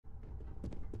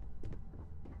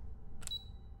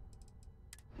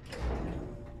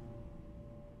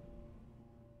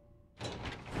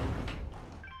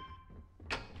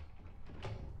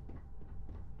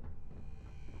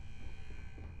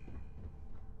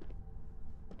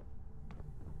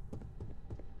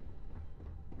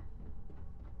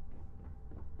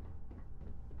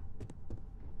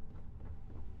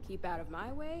Keep out of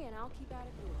my way, and I'll keep out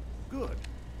of yours. Good.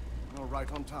 You're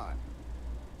right on time.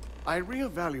 I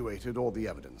re-evaluated all the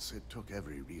evidence. It took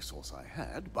every resource I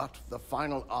had, but the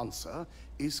final answer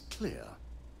is clear.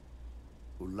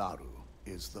 Ularu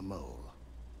is the mole.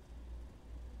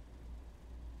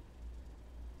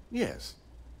 Yes,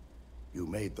 you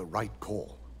made the right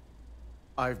call.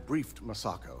 I've briefed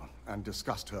Masako and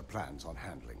discussed her plans on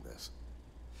handling this.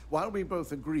 While we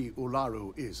both agree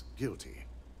Ularu is guilty,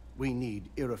 we need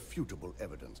irrefutable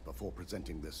evidence before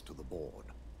presenting this to the board.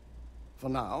 For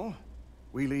now,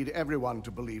 we lead everyone to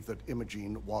believe that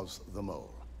Imogene was the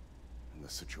mole, and the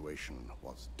situation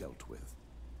was dealt with.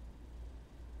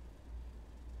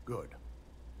 Good.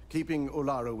 Keeping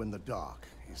Ularu in the dark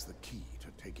is the key to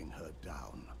taking her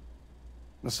down.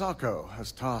 Masako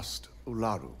has tasked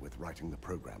Ularu with writing the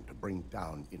program to bring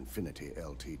down Infinity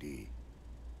Ltd.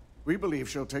 We believe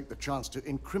she'll take the chance to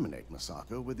incriminate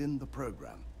Masako within the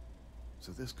program,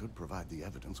 so this could provide the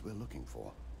evidence we're looking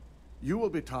for. You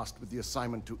will be tasked with the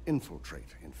assignment to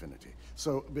infiltrate Infinity.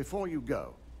 So, before you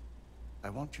go, I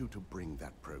want you to bring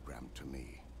that program to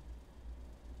me.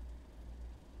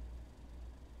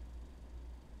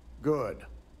 Good.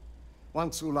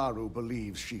 Once Ularu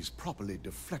believes she's properly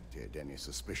deflected any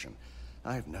suspicion,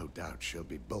 I have no doubt she'll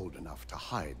be bold enough to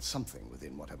hide something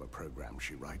within whatever program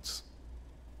she writes.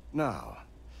 Now,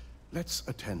 let's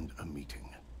attend a meeting.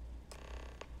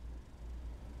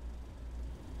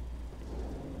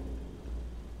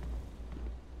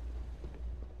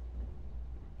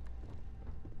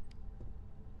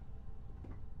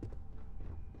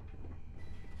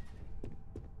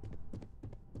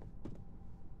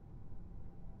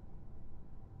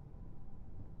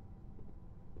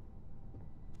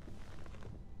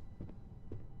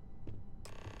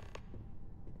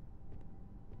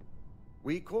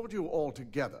 We called you all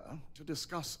together to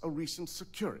discuss a recent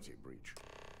security breach.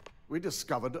 We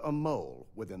discovered a mole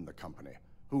within the company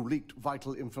who leaked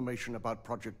vital information about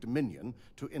Project Dominion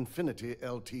to Infinity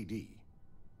Ltd.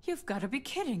 You've got to be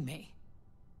kidding me.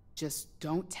 Just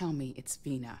don't tell me it's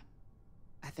Vina.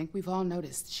 I think we've all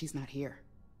noticed she's not here.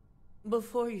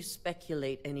 Before you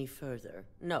speculate any further,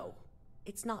 no,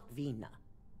 it's not Vina.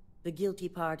 The guilty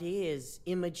party is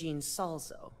Imogene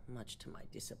Salzo, much to my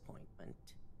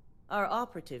disappointment. Our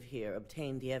operative here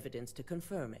obtained the evidence to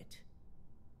confirm it.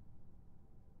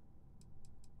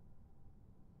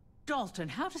 Dalton,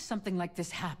 how does something like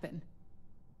this happen?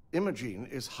 Imogene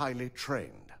is highly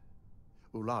trained.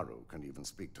 Ularu can even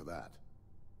speak to that.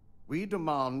 We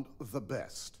demand the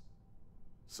best.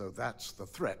 So that's the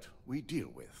threat we deal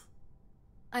with.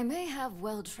 I may have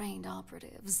well-trained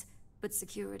operatives, but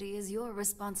security is your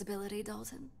responsibility,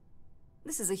 Dalton.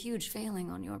 This is a huge failing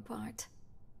on your part.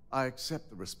 I accept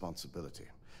the responsibility,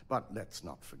 but let's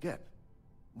not forget,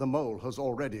 the mole has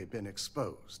already been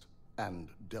exposed and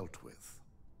dealt with.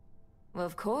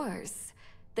 Of course,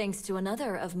 thanks to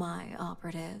another of my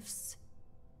operatives.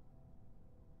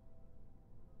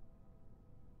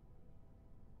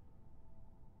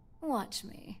 Watch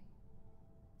me.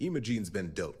 Imogene's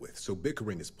been dealt with, so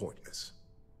bickering is pointless.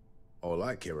 All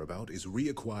I care about is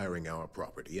reacquiring our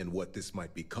property and what this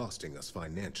might be costing us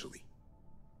financially.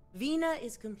 Vina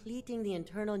is completing the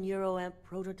internal neuroamp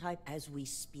prototype as we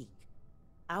speak.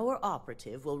 Our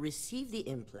operative will receive the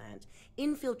implant,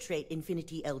 infiltrate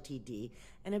Infinity Ltd,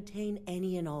 and obtain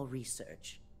any and all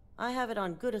research. I have it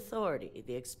on good authority.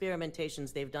 The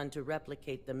experimentations they've done to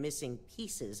replicate the missing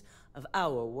pieces of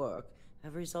our work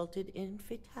have resulted in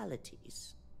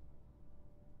fatalities.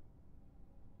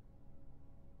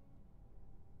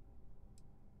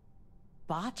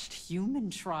 Botched human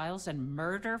trials and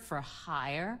murder for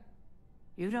hire?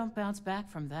 You don't bounce back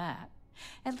from that.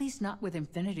 At least not with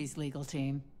Infinity's legal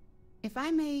team. If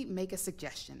I may make a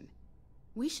suggestion,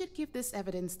 we should give this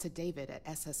evidence to David at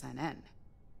SSNN.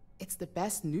 It's the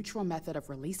best neutral method of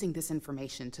releasing this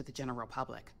information to the general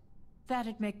public.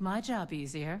 That'd make my job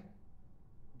easier.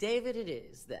 David it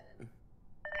is, then.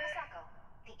 Masako,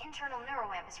 the internal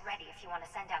neuroamp is ready if you want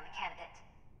to send down the candidate.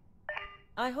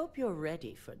 I hope you're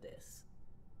ready for this.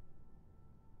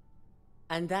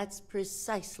 And that's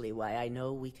precisely why I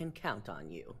know we can count on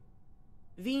you.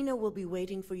 Vina will be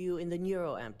waiting for you in the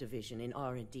neuroamp division in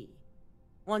R&D.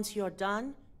 Once you're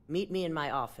done, meet me in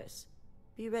my office.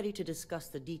 Be ready to discuss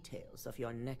the details of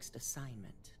your next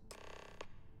assignment.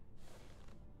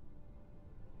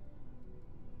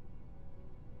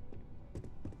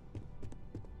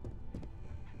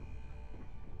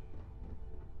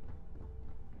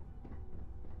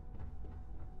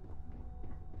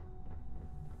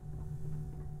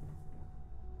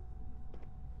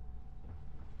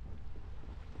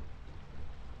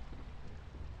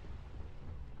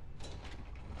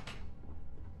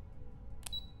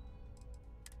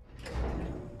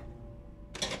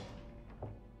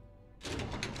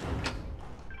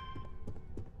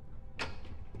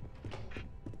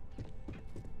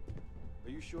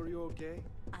 sure you're okay?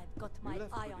 I've got You my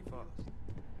left eye pretty on you. fast.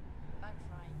 I'm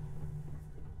trying.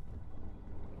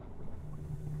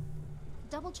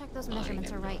 Double check those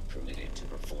measurements are right. Not permitted to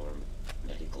perform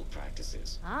medical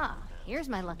practices. Ah, here's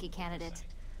my lucky candidate.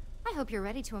 I hope you're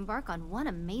ready to embark on one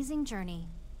amazing journey.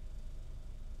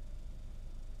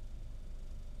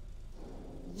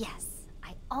 Yes,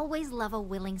 I always love a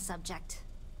willing subject.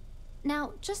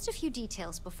 Now, just a few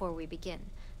details before we begin.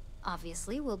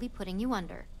 Obviously, we'll be putting you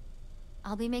under.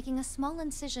 I'll be making a small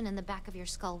incision in the back of your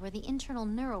skull where the internal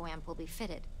neuroamp will be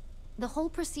fitted. The whole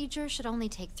procedure should only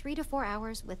take 3 to 4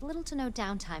 hours with little to no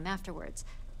downtime afterwards,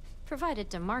 provided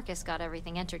DeMarcus got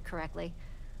everything entered correctly.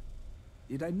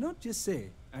 Did I not just say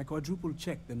I quadruple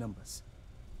checked the numbers?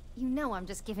 You know I'm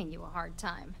just giving you a hard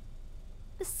time.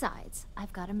 Besides,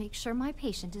 I've got to make sure my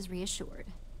patient is reassured.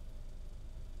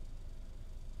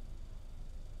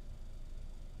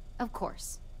 Of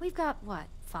course. We've got, what,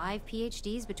 5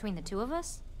 PhDs between the two of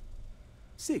us?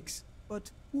 6,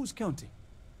 but who's counting?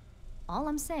 All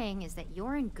I'm saying is that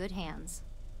you're in good hands.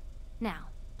 Now,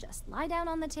 just lie down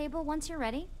on the table once you're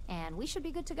ready, and we should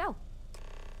be good to go.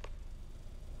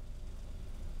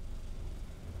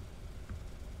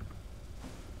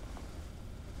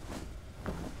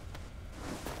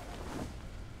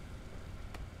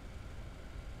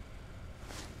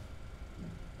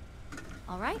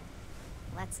 All right,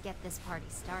 let's get this party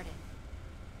started.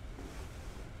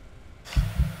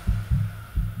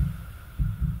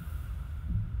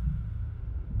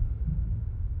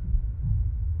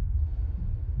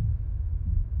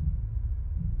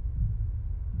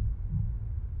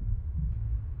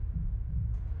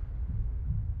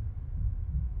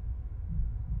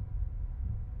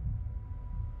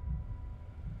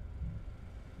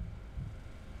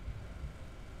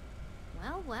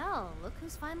 Well, well, look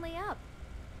who's finally up.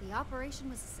 The operation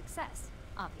was a success,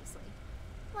 obviously.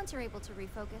 Once you're able to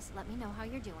refocus, let me know how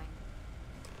you're doing.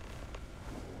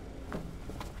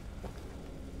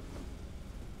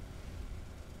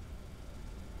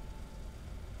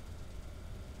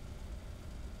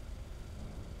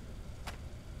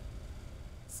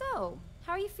 So,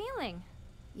 how are you feeling?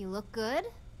 You look good?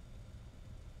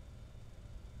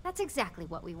 That's exactly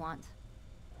what we want.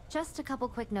 Just a couple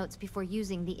quick notes before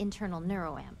using the internal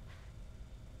neuroamp.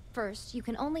 First, you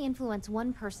can only influence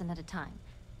one person at a time.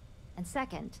 And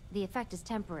second, the effect is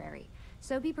temporary,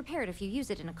 so be prepared if you use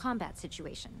it in a combat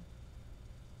situation.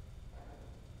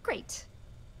 Great.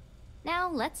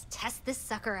 Now let's test this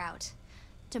sucker out.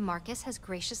 DeMarcus has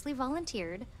graciously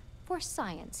volunteered for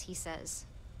science, he says.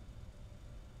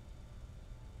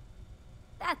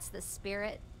 That's the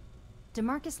spirit.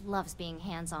 DeMarcus loves being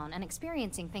hands-on and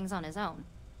experiencing things on his own.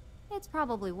 It's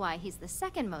probably why he's the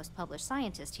second most published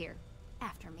scientist here,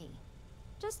 after me.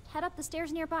 Just head up the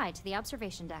stairs nearby to the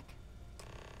observation deck.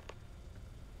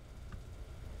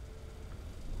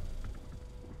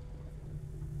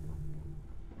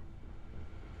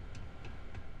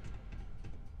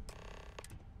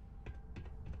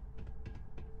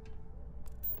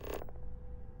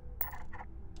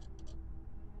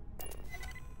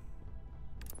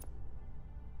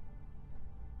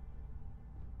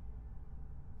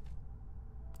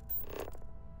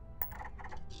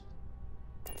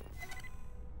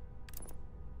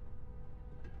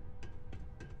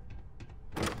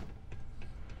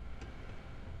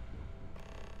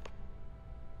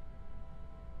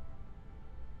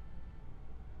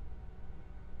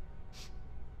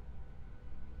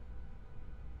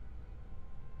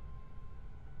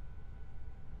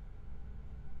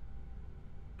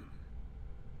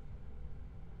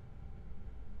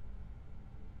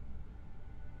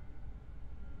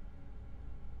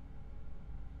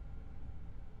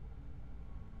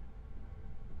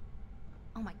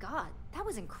 Oh my god, that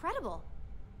was incredible.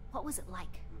 What was it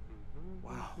like?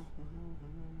 Wow.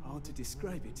 How to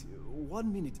describe it?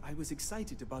 1 minute I was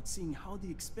excited about seeing how the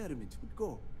experiment would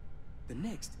go. The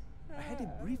next, I had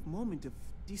a brief moment of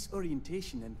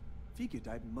disorientation and figured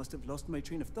I must have lost my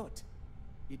train of thought.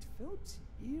 It felt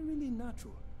eerily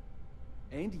natural.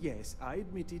 And yes, I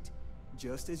admit it,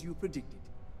 just as you predicted.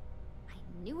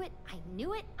 I knew it, I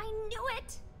knew it, I knew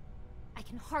it! I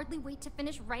can hardly wait to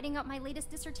finish writing up my latest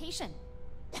dissertation.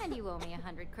 And you owe me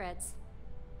 100 creds.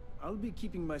 I'll be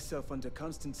keeping myself under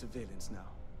constant surveillance now.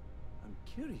 I'm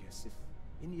curious if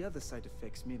any other side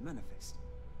effects may manifest.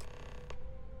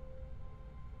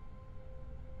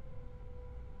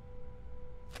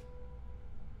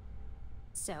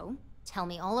 So, tell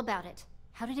me all about it.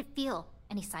 How did it feel?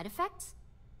 Any side effects?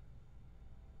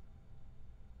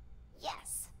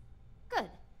 Yes! Good.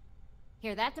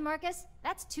 Hear that, DeMarcus?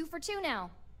 That's 2 for 2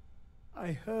 now.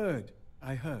 I heard.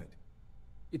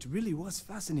 It really was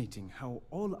fascinating how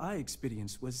all I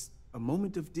experienced was a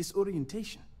moment of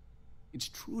disorientation. It's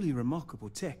truly remarkable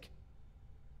tech.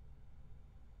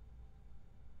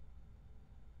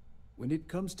 When it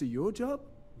comes to your job,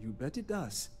 you bet it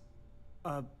does.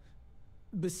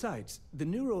 Besides, the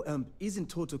neuroamp isn't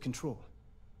total control.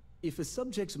 If a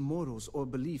subject's morals or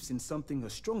beliefs in something are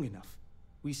strong enough,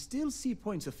 we still see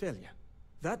points of failure.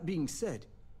 That being said,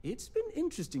 it's been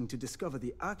interesting to discover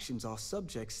the actions our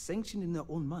subjects sanction in their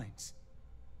own minds.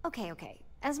 Okay.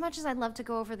 As much as I'd love to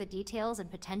go over the details and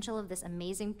potential of this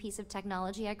amazing piece of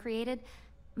technology I created,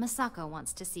 Masako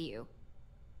wants to see you.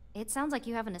 It sounds like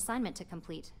you have an assignment to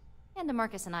complete, and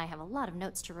DeMarcus and I have a lot of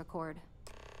notes to record.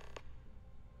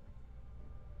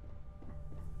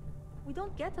 We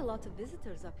don't get a lot of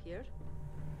visitors up here.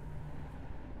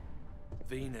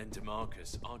 Vina and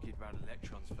DeMarcus argued about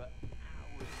electrons for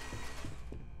hours.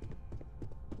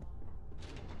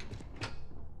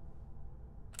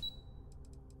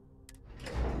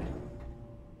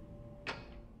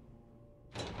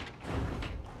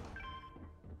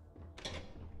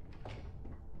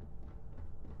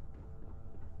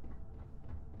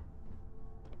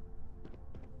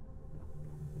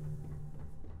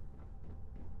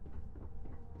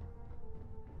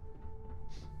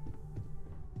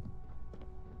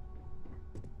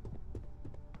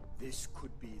 This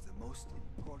could be the most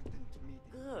important meeting.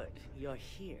 Good, you're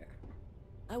here.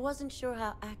 I wasn't sure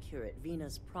how accurate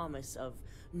Vina's promise of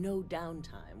no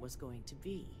downtime was going to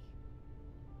be.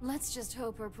 Let's just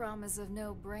hope her promise of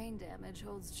no brain damage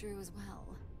holds true as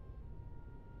well.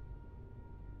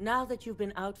 Now that you've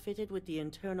been outfitted with the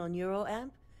internal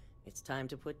neuroamp, it's time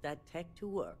to put that tech to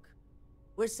work.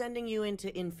 We're sending you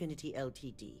into Infinity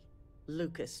Ltd.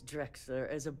 Lucas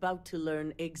Drexler is about to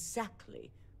learn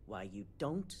exactly why you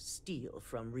don't steal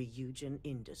from Ryujin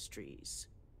Industries.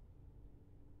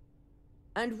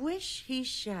 And wish he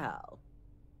shall,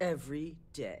 every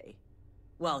day,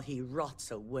 while he rots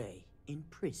away in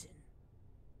prison.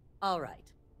 All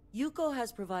right, Yuko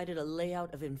has provided a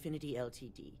layout of Infinity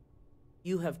Ltd.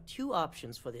 You have two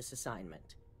options for this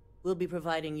assignment. We'll be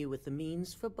providing you with the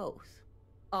means for both.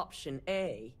 Option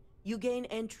A, you gain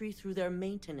entry through their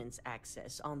maintenance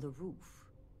access on the roof.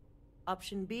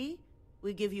 Option B,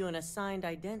 we give you an assigned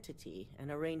identity and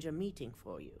arrange a meeting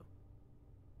for you.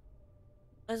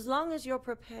 As long as you're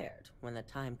prepared when the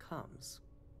time comes.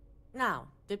 Now,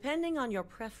 depending on your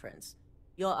preference,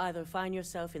 you'll either find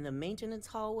yourself in the maintenance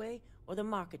hallway or the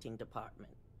marketing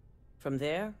department. From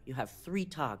there, you have 3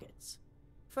 targets.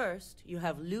 First, you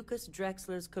have Lucas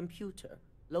Drexler's computer,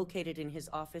 located in his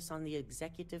office on the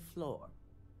executive floor.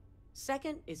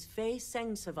 Second is Faye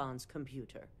Sengsavan's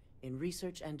computer, in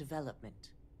research and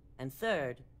development. And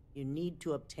third, you need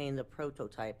to obtain the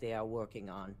prototype they are working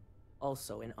on,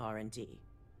 also in R&D.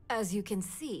 As you can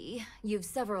see, you've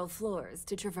several floors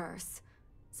to traverse,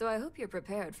 so I hope you're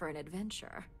prepared for an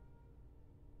adventure.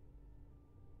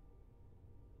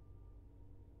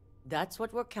 That's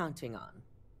what we're counting on.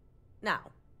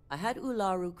 Now, I had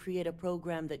Ularu create a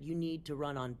program that you need to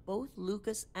run on both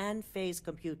Lucas and Faye's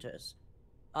computers.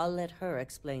 I'll let her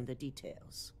explain the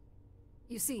details.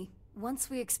 You see, once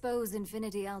we expose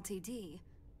Infinity Ltd.,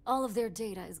 all of their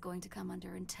data is going to come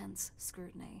under intense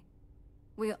scrutiny.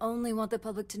 We only want the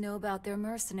public to know about their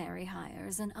mercenary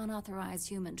hires and unauthorized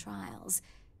human trials,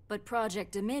 but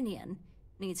Project Dominion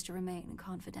needs to remain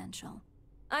confidential.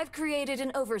 I've created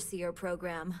an overseer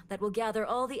program that will gather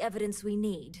all the evidence we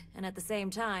need, and at the same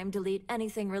time delete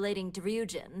anything relating to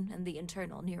Ryujin and the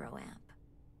internal neuroamp.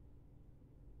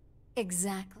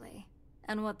 Exactly.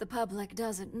 And what the public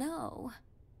doesn't know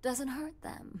doesn't hurt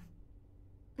them.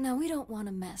 Now, we don't want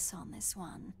to mess on this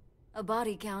one. A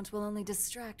body count will only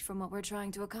distract from what we're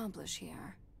trying to accomplish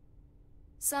here.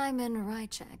 Simon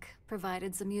Rychek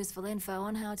provided some useful info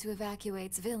on how to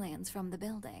evacuate civilians from the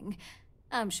building.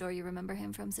 I'm sure you remember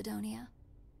him from Sidonia.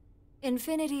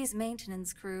 Infinity's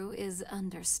maintenance crew is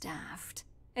understaffed.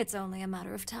 It's only a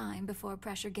matter of time before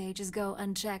pressure gauges go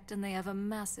unchecked and they have a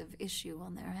massive issue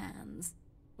on their hands.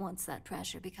 Once that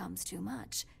pressure becomes too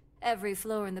much, every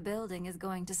floor in the building is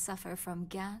going to suffer from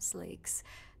gas leaks,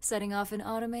 setting off an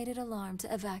automated alarm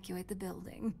to evacuate the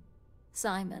building.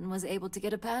 Simon was able to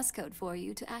get a passcode for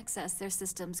you to access their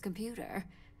system's computer,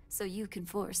 so you can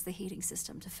force the heating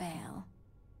system to fail.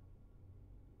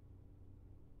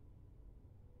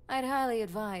 I'd highly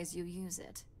advise you use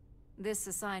it. This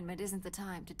assignment isn't the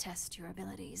time to test your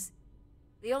abilities.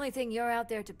 The only thing you're out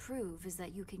there to prove is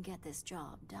that you can get this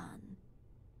job done.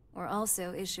 We're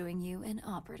also issuing you an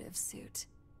operative suit.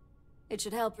 It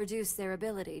should help reduce their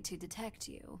ability to detect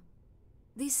you.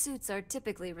 These suits are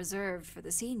typically reserved for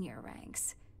the senior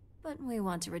ranks, but we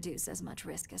want to reduce as much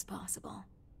risk as possible.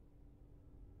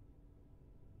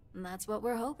 And that's what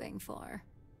we're hoping for.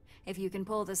 If you can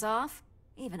pull this off,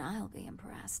 even I'll be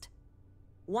impressed.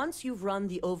 Once you've run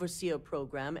the Overseer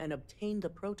program and obtained the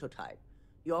prototype,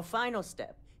 your final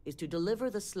step is to deliver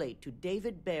the slate to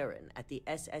David Barron at the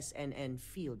SSNN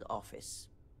field office.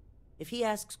 If he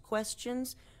asks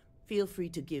questions, feel free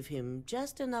to give him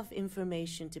just enough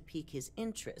information to pique his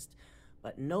interest,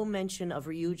 but no mention of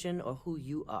Ryujin or who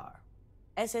you are.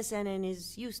 SSNN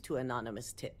is used to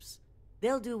anonymous tips.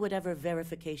 They'll do whatever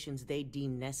verifications they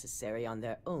deem necessary on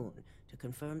their own to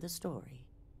confirm the story.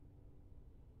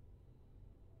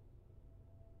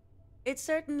 It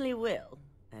certainly will,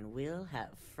 and we'll have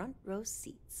front row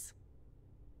seats.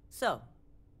 So,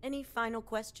 any final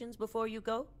questions before you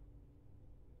go?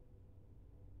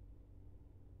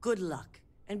 Good luck,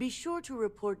 and be sure to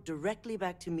report directly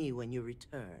back to me when you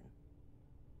return.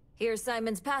 Here's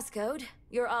Simon's passcode,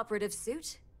 your operative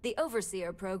suit, the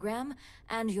Overseer program,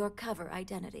 and your cover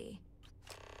identity.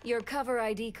 Your cover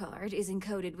ID card is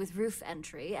encoded with roof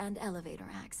entry and elevator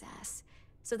access,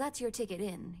 so that's your ticket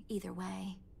in, either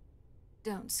way.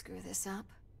 Don't screw this up,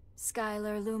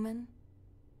 Skylar Lumen.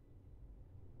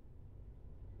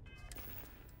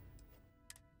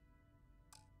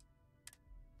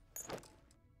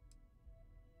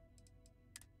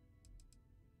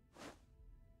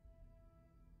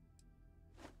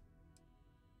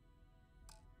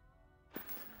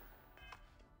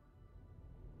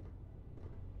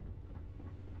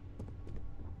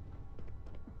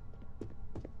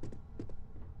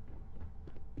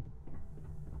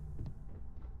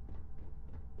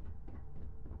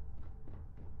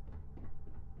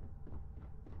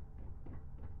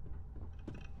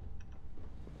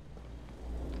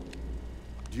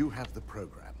 Do you have the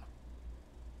program?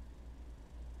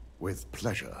 With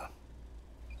pleasure.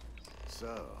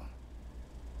 So,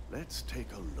 let's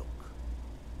take a look.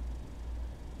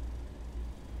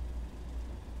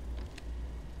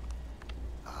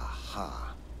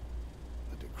 Aha.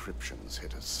 The decryption's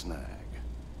hit a snag.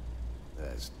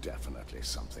 There's definitely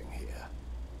something here.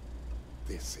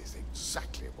 This is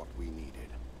exactly what we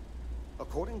needed.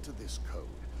 According to this code,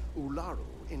 Ularu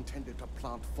intended to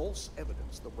plant false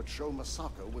evidence that would show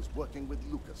Masako was working with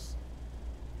Lucas.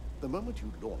 The moment you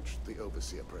launched the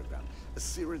Overseer program, a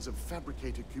series of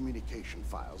fabricated communication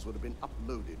files would have been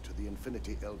uploaded to the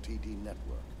Infinity LTD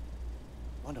network.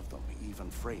 One of them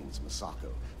even frames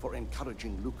Masako for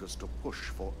encouraging Lucas to push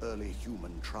for early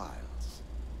human trials.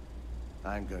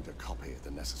 I'm going to copy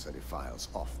the necessary files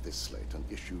off this slate and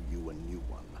issue you a new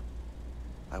one.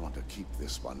 I want to keep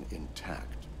this one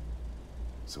intact,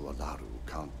 so Ularu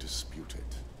can't dispute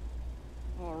it.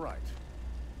 All right.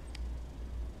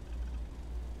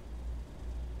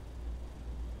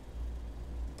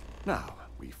 Now,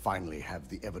 we finally have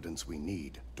the evidence we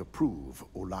need to prove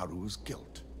Ularu's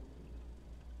guilt.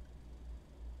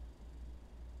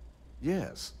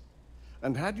 Yes,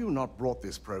 and had you not brought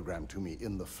this program to me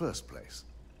in the first place,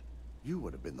 you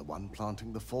would have been the one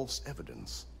planting the false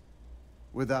evidence.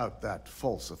 Without that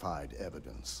falsified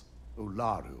evidence,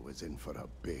 Ularu is in for a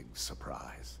big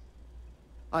surprise.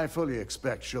 I fully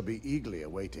expect she'll be eagerly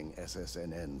awaiting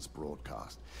SSNN's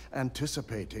broadcast,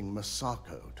 anticipating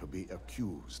Masako to be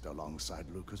accused alongside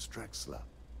Lucas Drexler.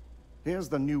 Here's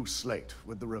the new slate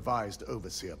with the revised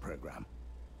Overseer program.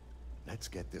 Let's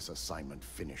get this assignment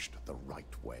finished the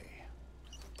right way.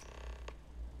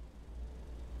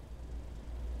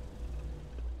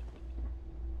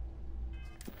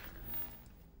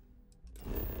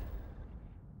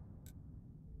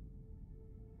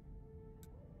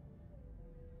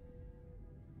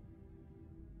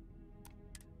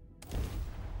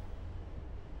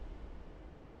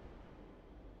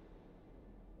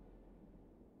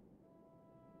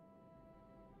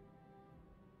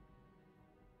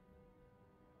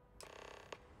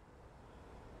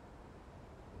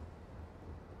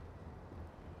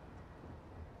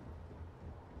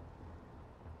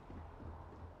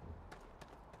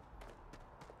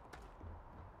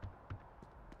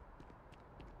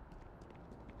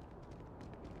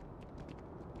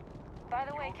 By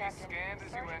the way, Captain, scanned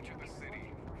as you enter the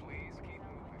city. Please keep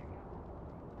moving.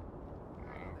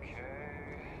 Okay,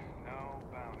 no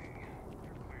bounty.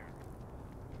 You're clear.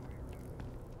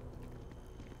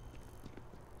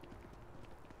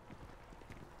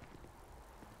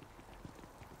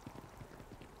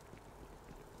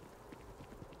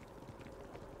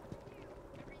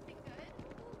 Everything good?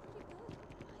 Oh, pretty good.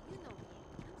 You know me.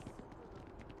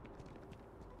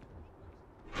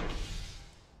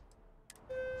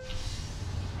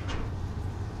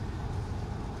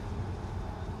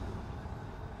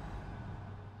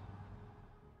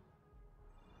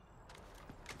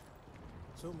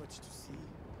 So much to see.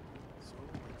 So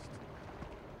much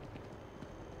to...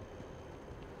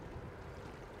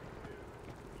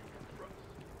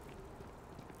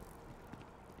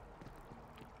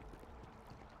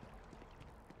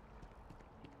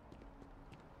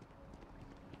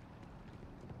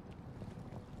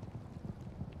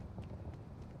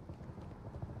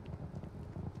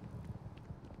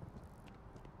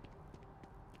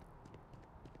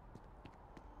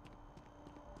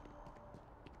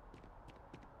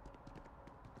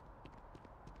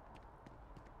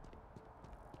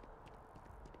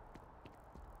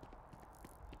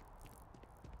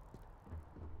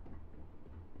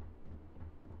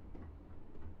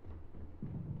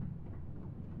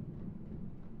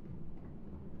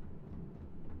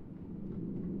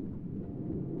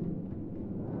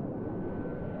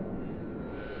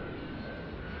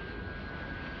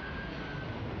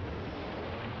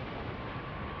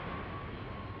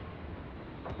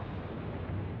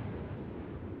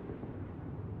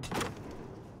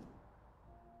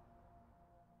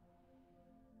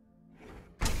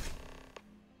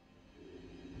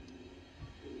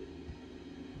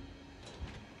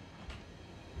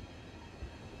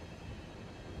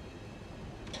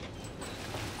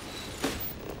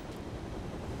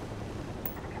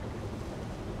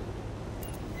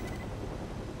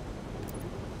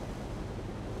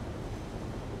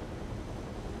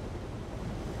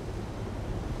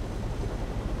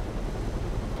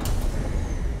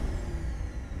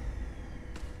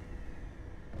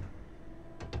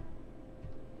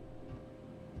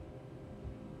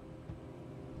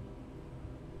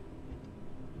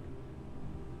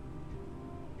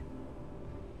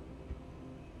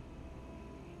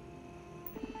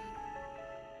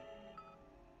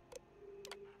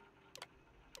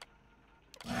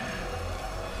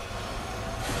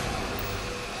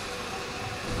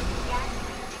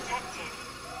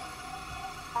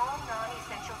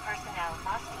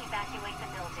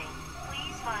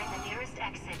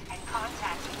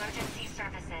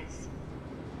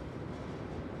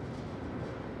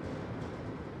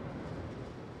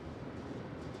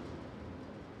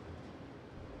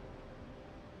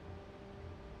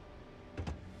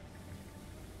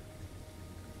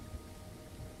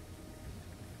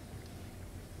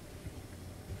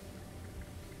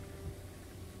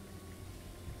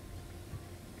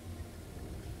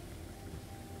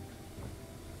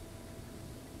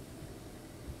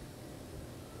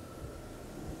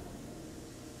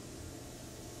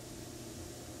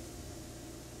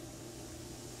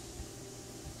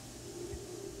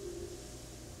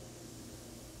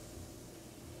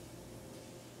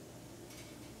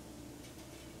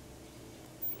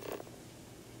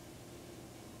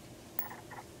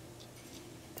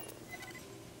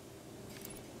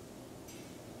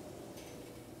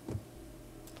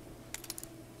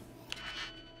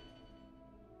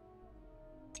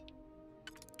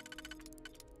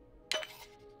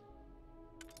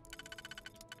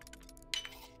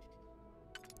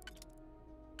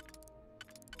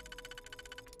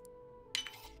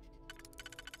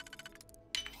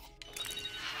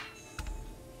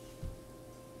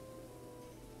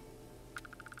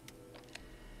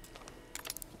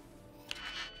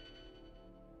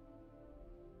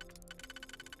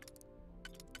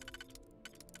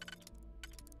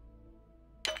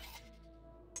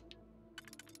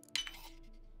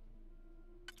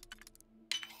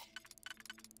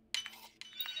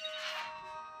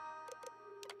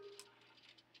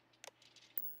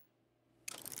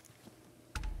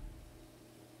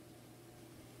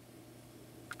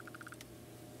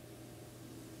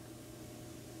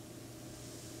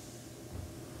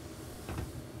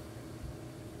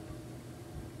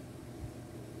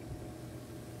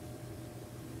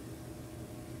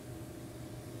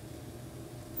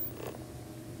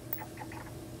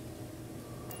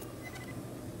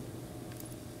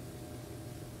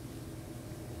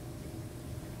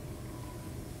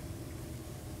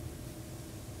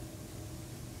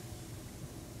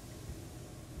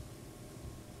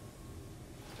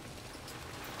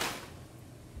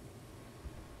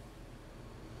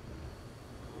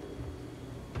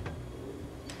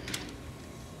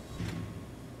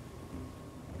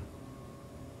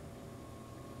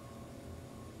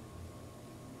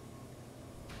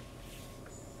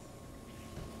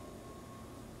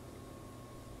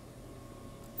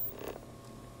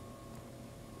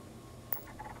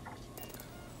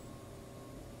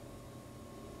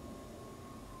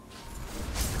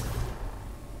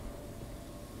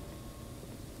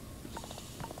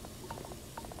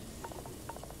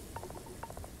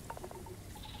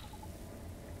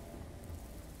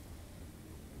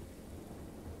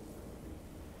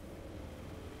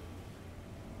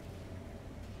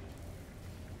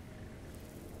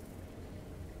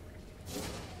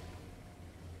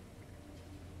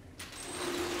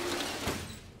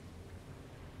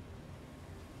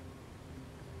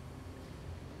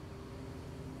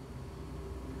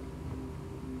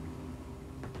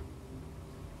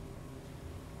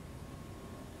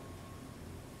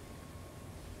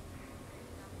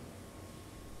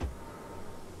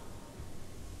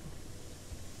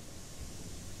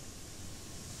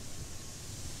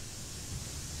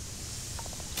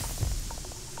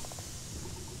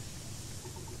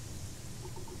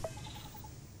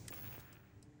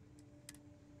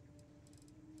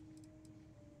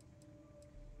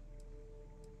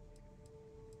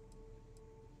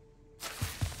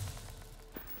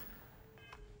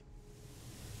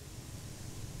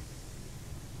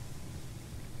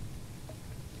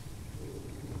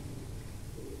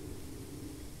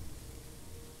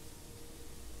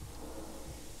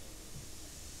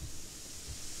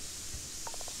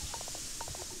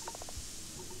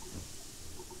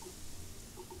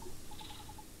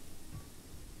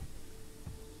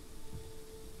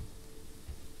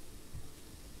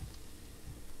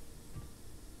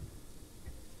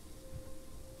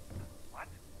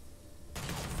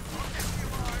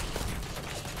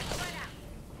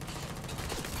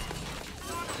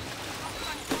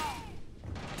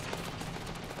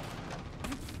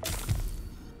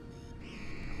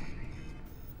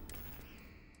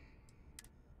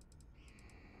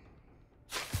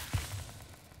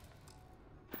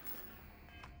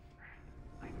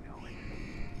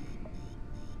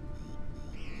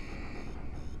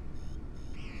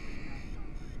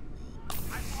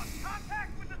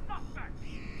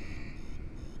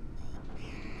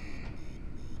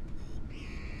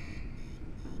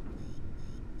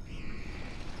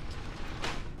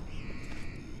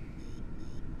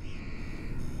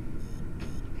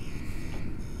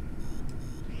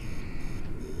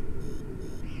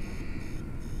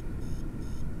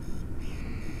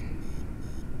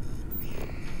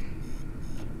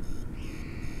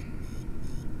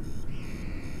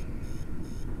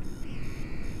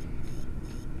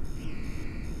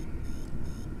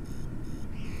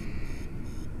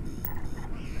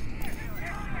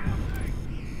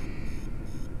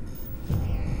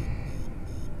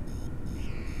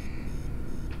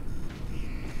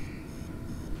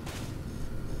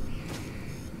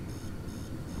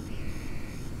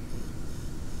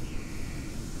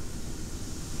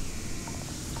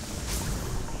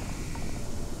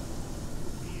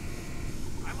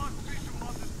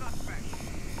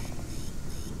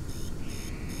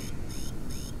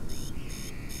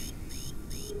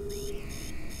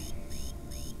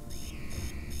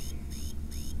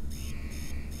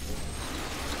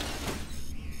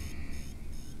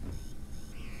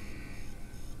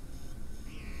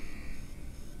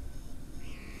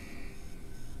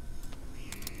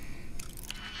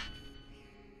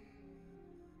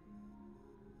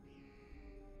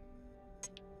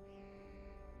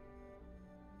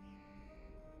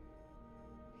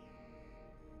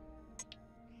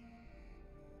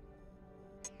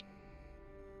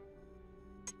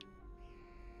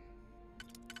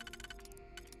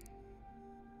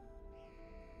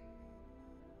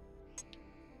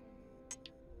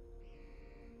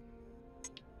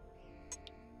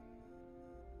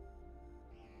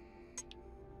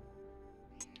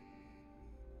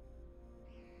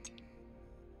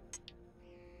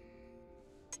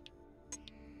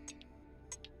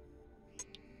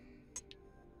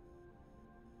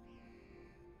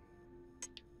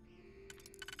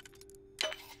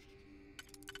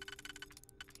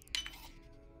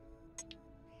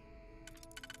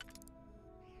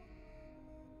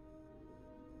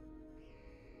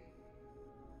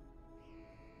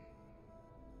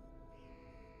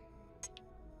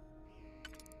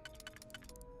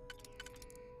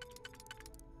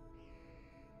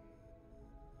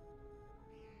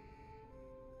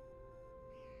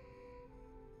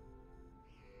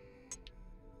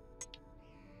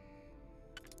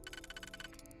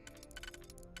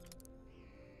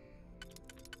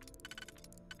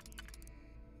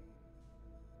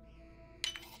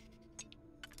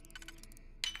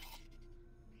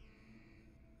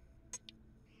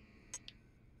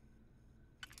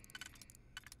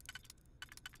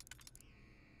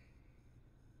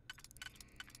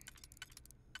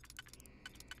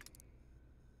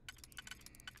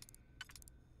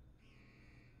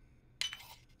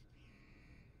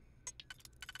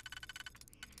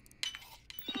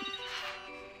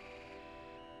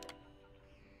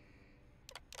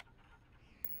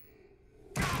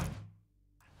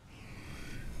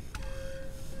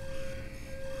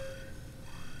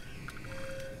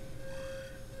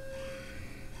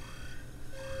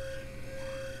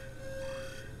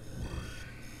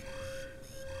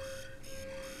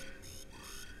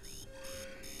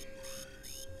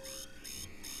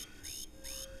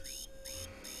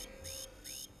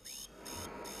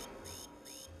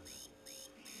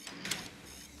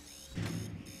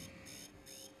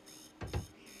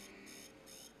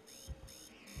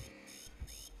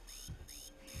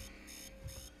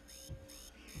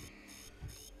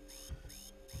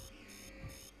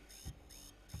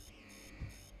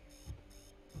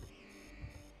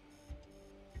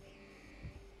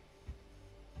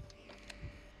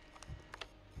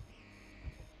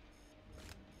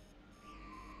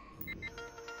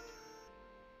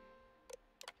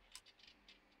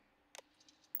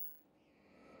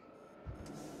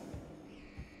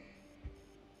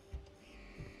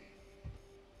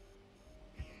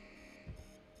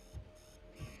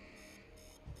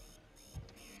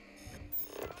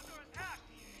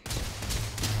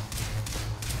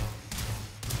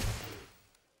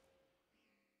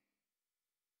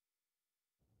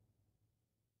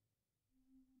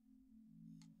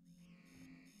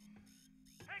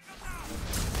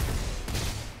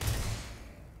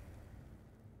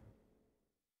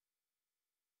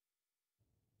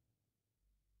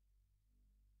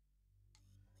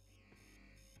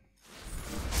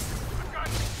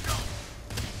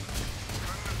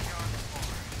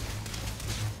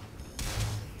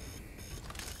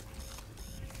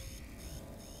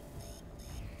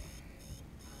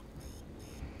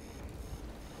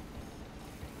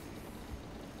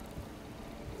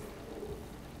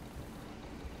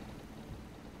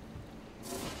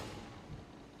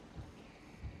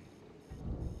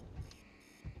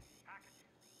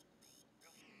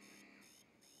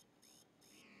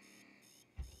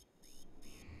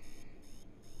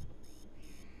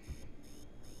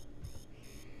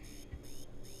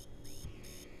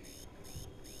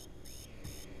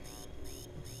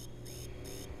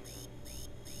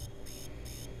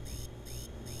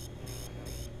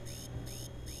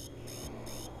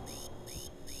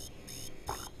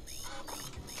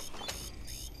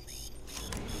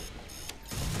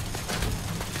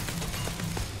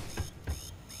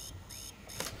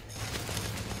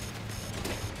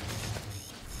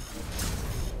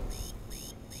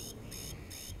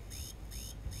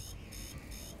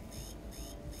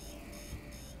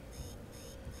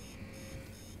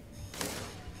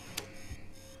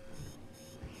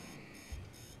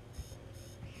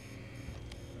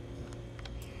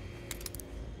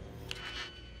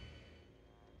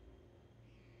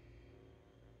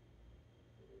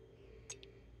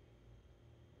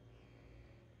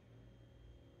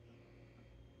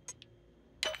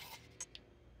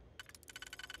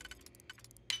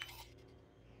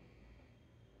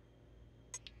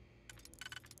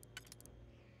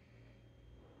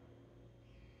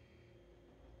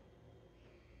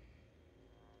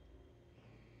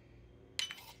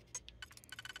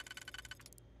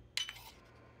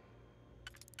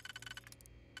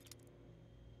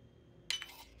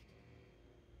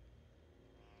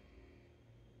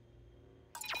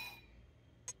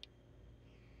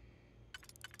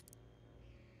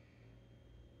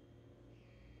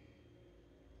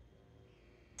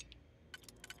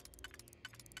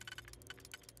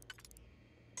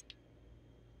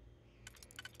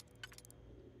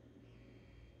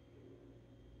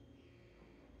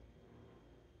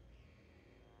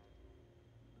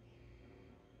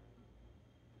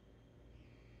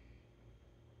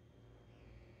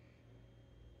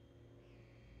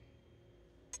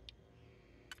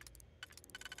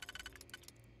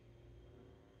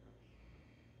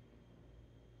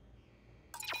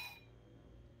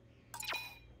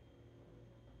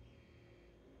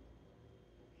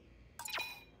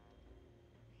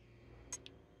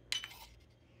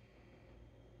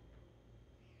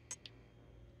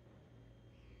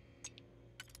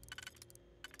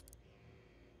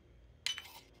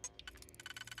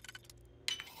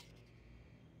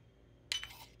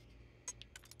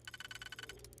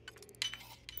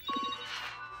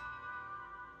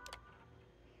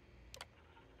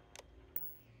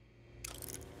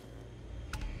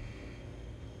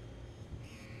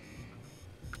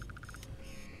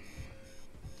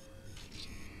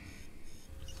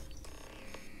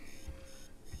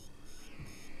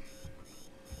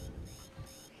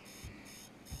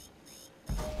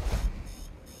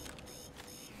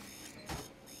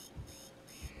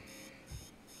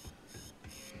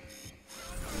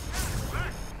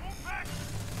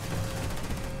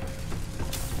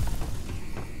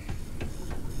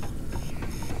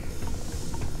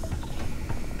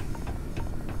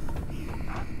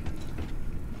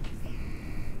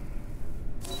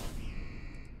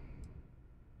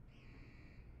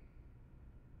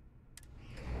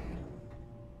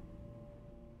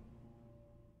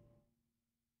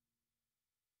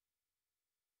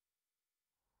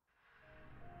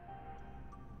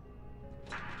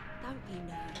 be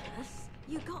nervous.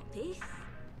 You got this.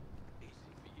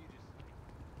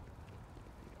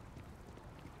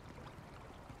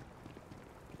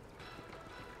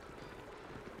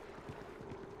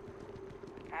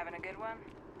 Having a good one?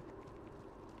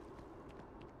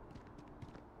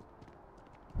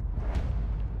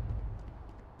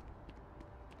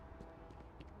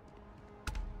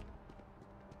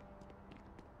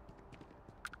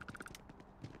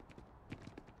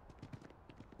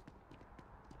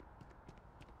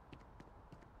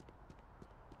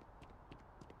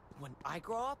 When I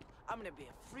grow up, I'm gonna be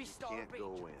a freestyle Can't ranger.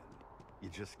 go in. You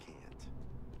just can't.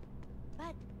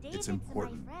 But It's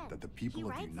important that the people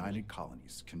of the United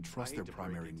Colonies can trust their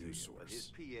primary news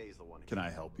source. Can I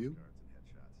help you?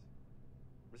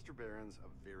 Mr. Barron's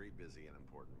a very busy and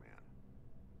important man.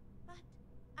 But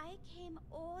I came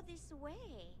all this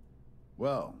way.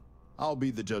 Well, I'll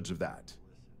be the judge of that.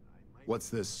 What's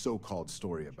this so-called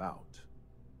story about?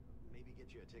 Maybe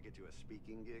get you a ticket to a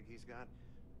speaking gig he's got?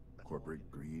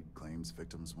 Corporate greed claims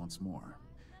victims once more.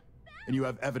 And you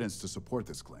have evidence to support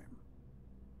this claim.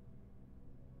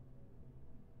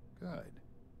 Good.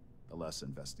 The less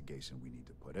investigation we need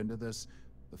to put into this,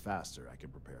 the faster I can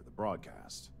prepare the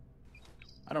broadcast.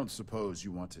 I don't suppose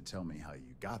you want to tell me how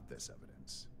you got this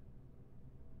evidence.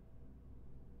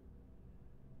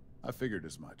 I figured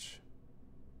as much.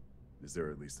 Is there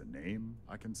at least a name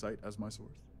I can cite as my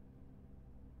source?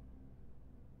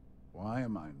 Why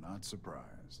am I not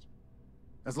surprised?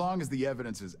 As long as the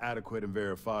evidence is adequate and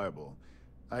verifiable,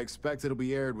 I expect it'll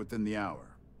be aired within the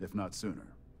hour, if not sooner.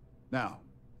 Now,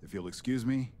 if you'll excuse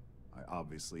me, I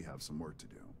obviously have some work to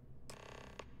do.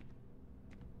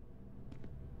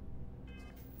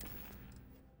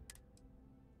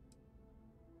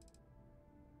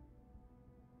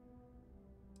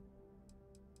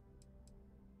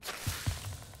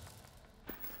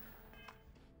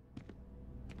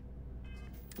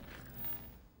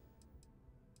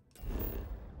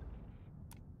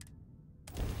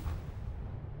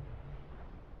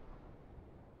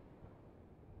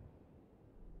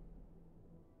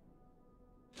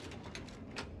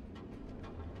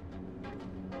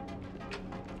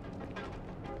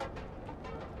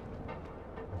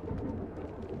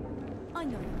 I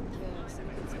know your person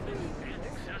gets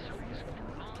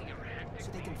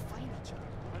so they can find each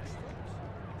other.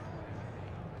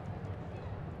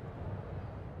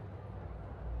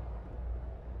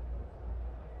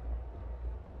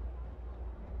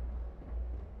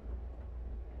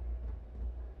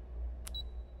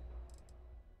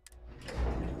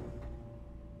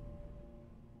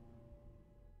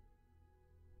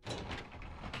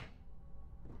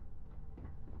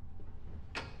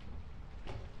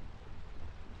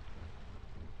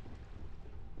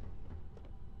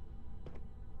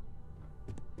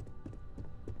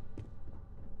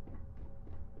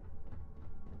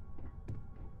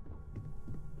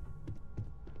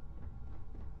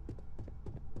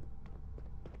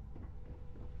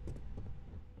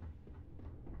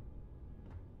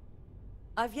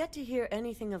 I've yet to hear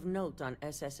anything of note on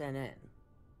SSNN.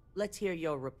 Let's hear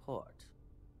your report.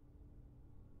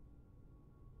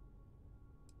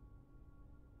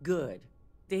 Good.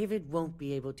 David won't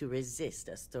be able to resist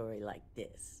a story like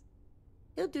this.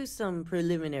 He'll do some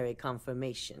preliminary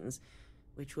confirmations,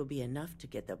 which will be enough to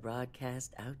get the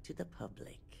broadcast out to the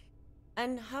public.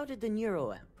 And how did the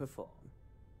NeuroAmp perform?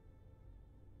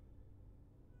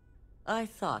 I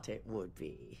thought it would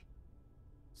be.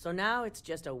 So now it's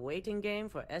just a waiting game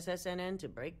for SSNN to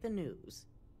break the news.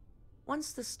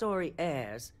 Once the story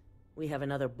airs, we have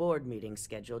another board meeting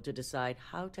scheduled to decide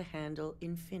how to handle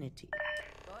Infinity.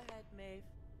 Go ahead, Maeve.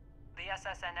 The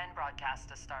SSNN broadcast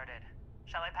has started.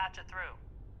 Shall I patch it through?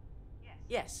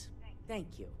 Yes,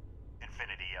 thank you.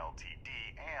 Infinity Ltd.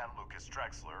 and Lucas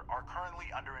Drexler are currently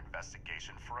under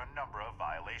investigation for a number of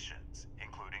violations,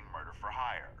 including murder for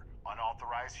hire,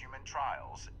 unauthorized human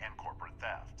trials, and corporate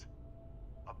theft.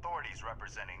 Authorities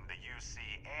representing the UC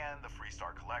and the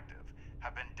Freestar Collective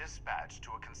have been dispatched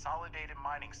to a consolidated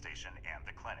mining station and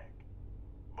the clinic.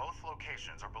 Both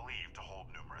locations are believed to hold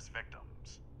numerous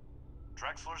victims.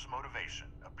 Drexler's motivation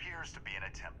appears to be an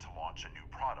attempt to launch a new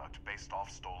product based off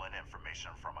stolen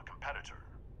information from a competitor.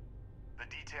 The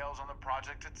details on the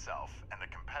project itself and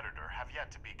the competitor have yet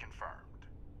to be confirmed.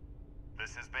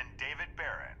 This has been David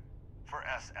Barron for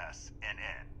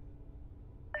SSNN.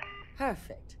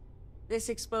 Perfect. This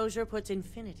exposure puts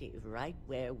Infinity right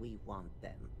where we want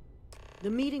them. The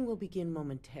meeting will begin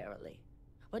momentarily,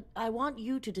 but I want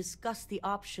you to discuss the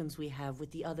options we have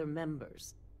with the other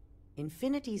members.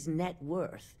 Infinity's net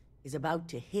worth is about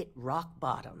to hit rock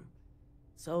bottom,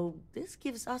 so this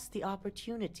gives us the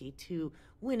opportunity to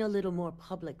win a little more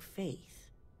public faith.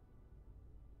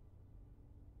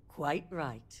 Quite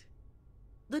right.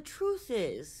 The truth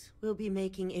is, we'll be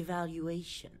making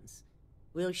evaluations.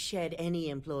 We'll shed any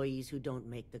employees who don't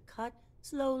make the cut,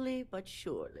 slowly but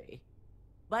surely.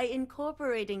 By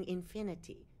incorporating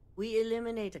Infinity, we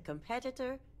eliminate a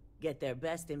competitor, get their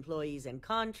best employees and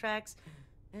contracts,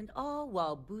 and all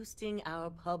while boosting our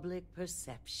public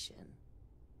perception.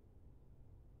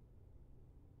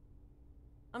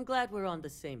 I'm glad we're on the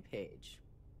same page.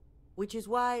 Which is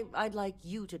why I'd like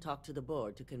you to talk to the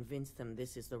board to convince them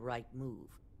this is the right move.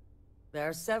 There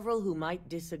are several who might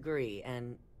disagree,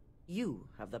 and you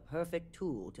have the perfect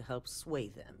tool to help sway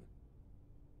them.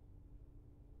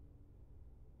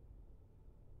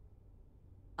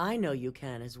 I know you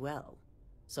can as well.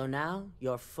 So now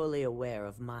you're fully aware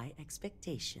of my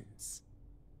expectations.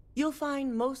 You'll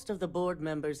find most of the board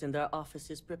members in their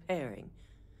offices preparing.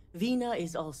 Vina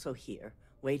is also here,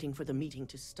 waiting for the meeting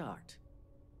to start.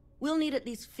 We'll need at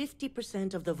least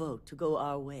 50% of the vote to go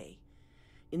our way.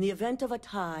 In the event of a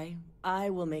tie,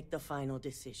 I will make the final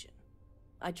decision.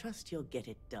 I trust you'll get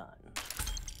it done.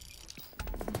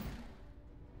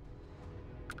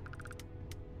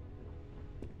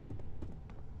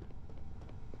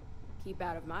 Keep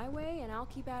out of my way, and I'll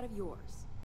keep out of yours.